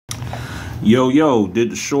Yo, did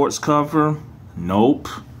the shorts cover? Nope.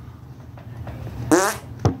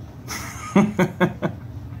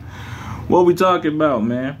 What we talking about,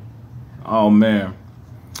 man? Oh, man.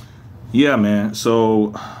 Yeah, man.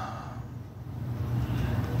 So,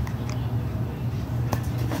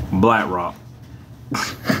 BlackRock.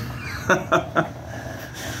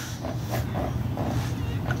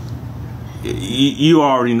 You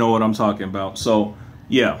already know what I'm talking about. So,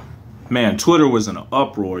 yeah. Man, Twitter was in an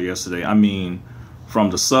uproar yesterday. I mean, from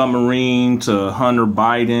the submarine to Hunter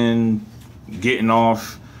Biden getting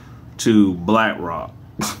off to BlackRock.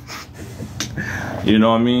 You know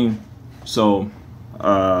what I mean? So,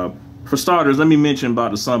 for starters, let me mention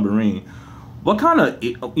about the submarine. What kind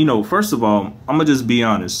of, first of all, I'm going to just be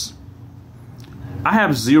honest. I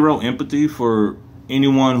have zero empathy for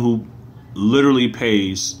anyone who literally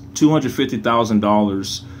pays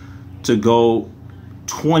 $250,000 to go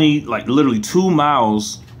literally 2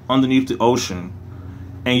 miles underneath the ocean,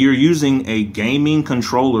 and you're using a gaming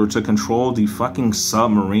controller to control the fucking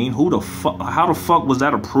submarine. How the fuck was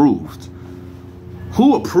that approved?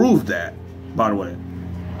 Who approved that, by the way?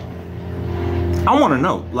 I want to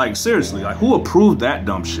know, like, seriously, like, who approved that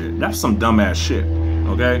dumb shit? That's some dumbass shit,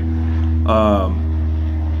 okay?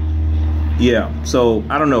 Yeah, so,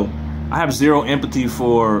 I don't know. I have zero empathy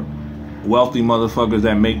for wealthy motherfuckers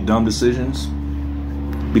that make dumb decisions,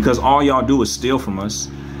 because all y'all do is steal from us.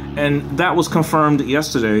 And that was confirmed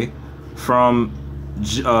yesterday from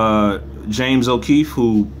James O'Keefe,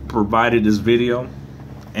 who provided this video.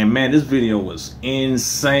 And man, this video was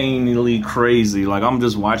insanely crazy. Like, I'm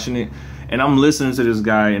just watching it and I'm listening to this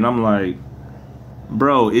guy and I'm like,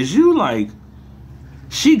 bro, is you like,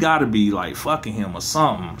 she gotta be like fucking him or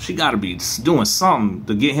something. She gotta be doing something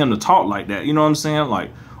to get him to talk like that. You know what I'm saying?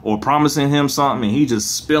 Like, or promising him something and he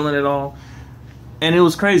just spilling it all. And it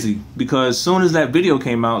was crazy because as soon as that video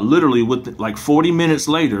came out, literally with like 40 minutes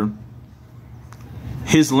later,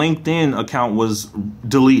 his LinkedIn account was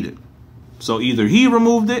deleted. So either he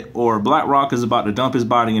removed it or BlackRock is about to dump his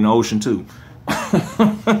body in the ocean too.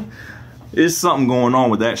 There's something going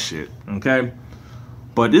on with that shit, okay?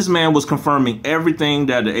 But this man was confirming everything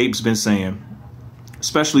that the ape's been saying,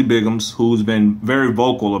 especially Bigums, who's been very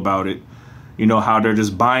vocal about it. You know, how they're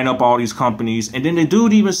just buying up all these companies. And then the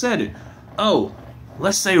dude even said it. Oh,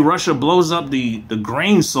 let's say Russia blows up the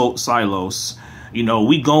grain silos. You know,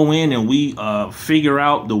 we go in and we figure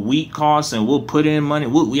out the wheat costs and we'll put in money.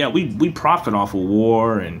 We profit off of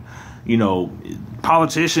war, and, you know,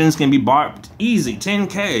 politicians can be bought easy,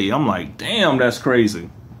 10K. I'm like, damn, that's crazy.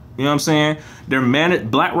 You know what I'm saying?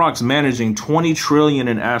 BlackRock's managing 20 trillion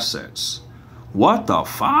in assets. What the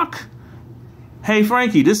fuck? Hey,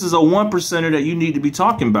 Frankie, this is a 1%er that you need to be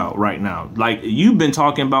talking about right now. Like, you've been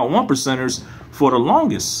talking about 1%ers for the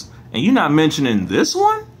longest, and you're not mentioning this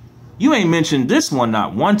one? You ain't mentioned this one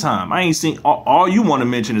not one time. I ain't seen, all you want to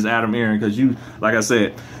mention is Adam Aaron, because you, like I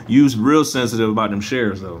said, you's real sensitive about them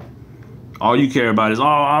shares, though. All you care about is, oh,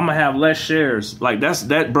 I'm going to have less shares. Like,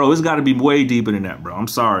 that, bro, it's got to be way deeper than that, bro. I'm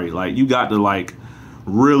sorry. Like, you got to, like,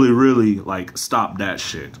 really, like, stop that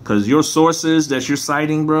shit. Because your sources that you're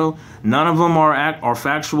citing, bro, none of them are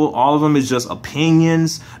factual. All of them is just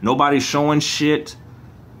opinions. Nobody's showing shit.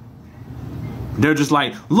 They're just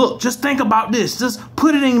like, look, just think about this. Just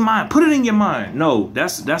put it in your mind. Put it in your mind. No,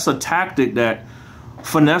 that's a tactic that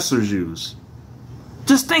finessers use.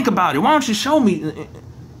 Just think about it. Why don't you show me?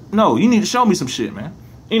 No, you need to show me some shit, man.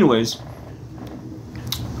 Anyways,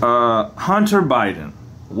 Hunter Biden.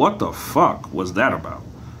 What the fuck was that about?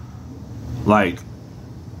 Like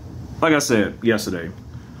I said yesterday,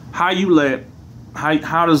 how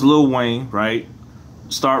does Lil Wayne, right,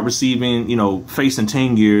 start receiving, facing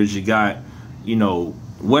 10 years? You got,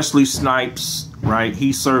 Wesley Snipes, right?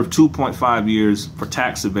 He served 2.5 years for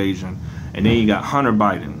tax evasion. And then you got Hunter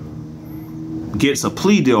Biden gets a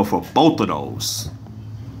plea deal for both of those.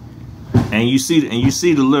 And you see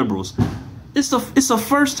the liberals. It's a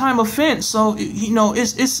first time offense, so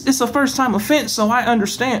it's a first time offense, so I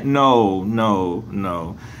understand. No.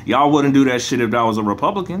 Y'all wouldn't do that shit if I was a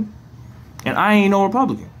Republican. And I ain't no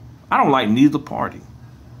Republican. I don't like neither party.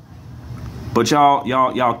 But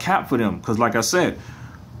y'all cap for them, because like I said,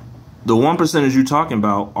 the 1%ers you talking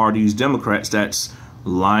about are these Democrats that's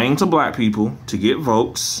lying to black people to get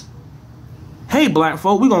votes. Hey, black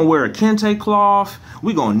folk, we're going to wear a kente cloth.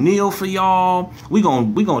 We're going to kneel for y'all. We're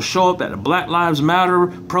gonna show up at the Black Lives Matter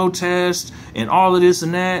protest and all of this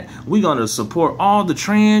and that. We're going to support all the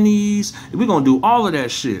trannies. We're going to do all of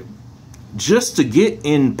that shit just to get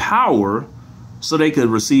in power so they could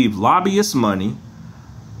receive lobbyist money,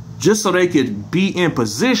 just so they could be in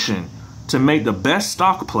position to make the best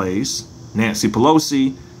stock plays. Nancy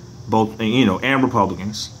Pelosi, both, you know, and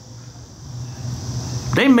Republicans.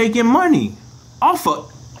 They making money off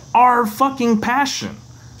of our fucking passion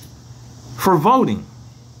for voting,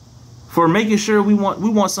 for making sure we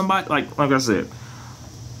want somebody like I said.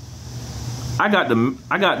 I got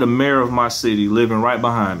the mayor of my city living right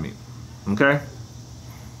behind me, okay?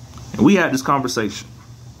 And we had this conversation.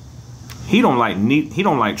 He don't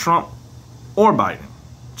like Trump or Biden,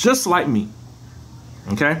 just like me,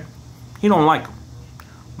 okay? He don't like them.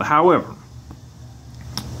 But however,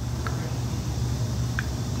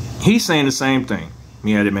 he's saying the same thing.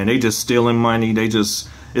 Yeah, man, they just stealing money.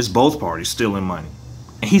 It's both parties stealing money.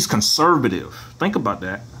 And he's conservative. Think about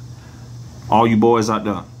that. All you boys out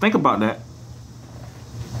there, think about that.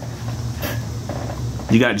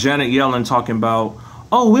 You got Janet Yellen talking about,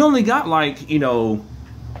 oh, we only got like, you know,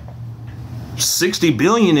 60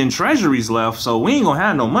 billion in treasuries left, so we ain't gonna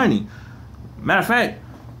have no money. Matter of fact,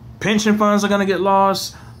 pension funds are gonna get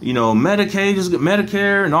lost. You know,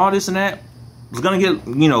 Medicare and all this and that is gonna get,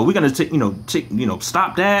 you know, we're gonna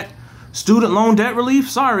stop that. Student loan debt relief.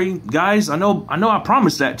 Sorry, guys. I know I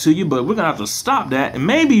promised that to you, but we're gonna have to stop that. And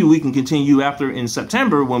maybe we can continue after in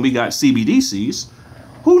September when we got CBDCs.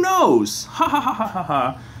 Who knows? Ha ha ha ha ha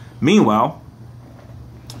ha. Meanwhile,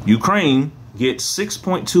 Ukraine gets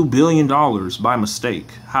 $6.2 billion by mistake.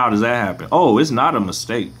 How does that happen? Oh, it's not a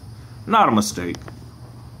mistake. Not a mistake.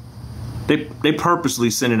 They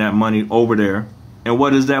purposely sending that money over there. And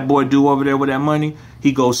what does that boy do over there with that money?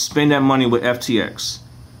 He goes spend that money with FTX.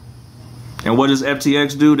 And what does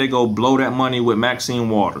FTX do? They go blow that money with Maxine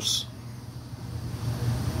Waters.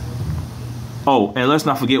 Oh, and let's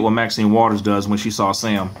not forget what Maxine Waters does when she saw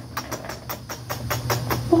Sam.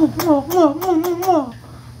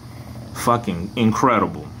 Fucking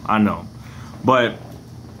incredible. I know. But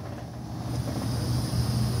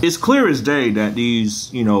it's clear as day that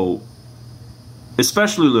these, you know,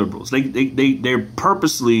 especially liberals, they're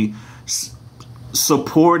purposely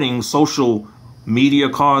supporting social media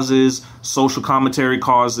causes, social commentary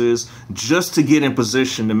causes, just to get in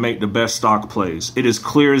position to make the best stock plays. It is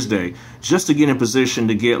clear as day, just to get in position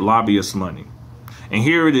to get lobbyist money. And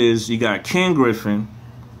here it is, you got Ken Griffin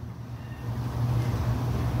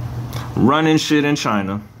running shit in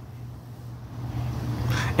China.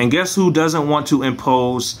 And guess who doesn't want to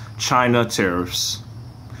impose China tariffs?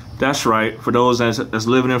 That's right, for those that's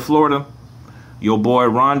living in Florida, your boy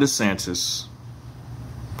Ron DeSantis.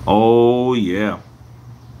 Oh, yeah.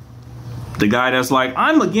 The guy that's like,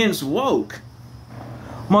 I'm against woke.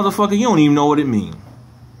 Motherfucker, you don't even know what it means.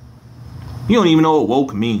 You don't even know what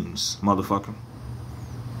woke means, motherfucker.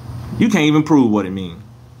 You can't even prove what it means.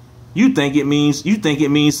 You think it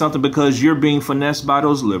means something because you're being finessed by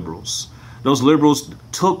those liberals. Those liberals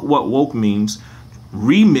took what woke means,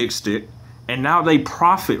 remixed it, and now they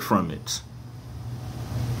profit from it.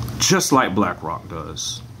 Just like BlackRock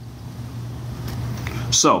does.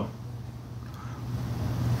 So,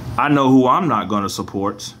 I know who I'm not going to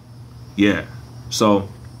support. Yeah. So,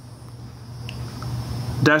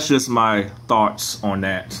 that's just my thoughts on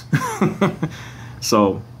that.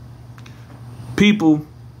 So, people,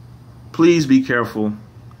 please be careful.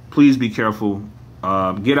 Please be careful.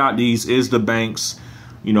 Get out these the banks.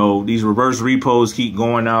 You know, these reverse repos keep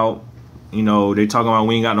going out. You know, they talking about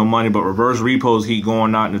we ain't got no money, but reverse repos keep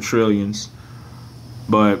going out in the trillions.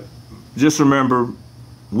 But just remember,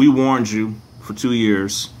 we warned you for 2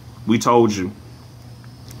 years. We told you.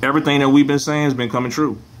 Everything that we've been saying has been coming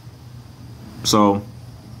true. So,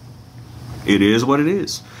 it is what it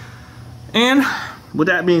is. And with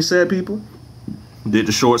that being said, people, did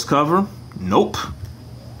the shorts cover? Nope.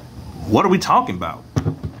 What are we talking about?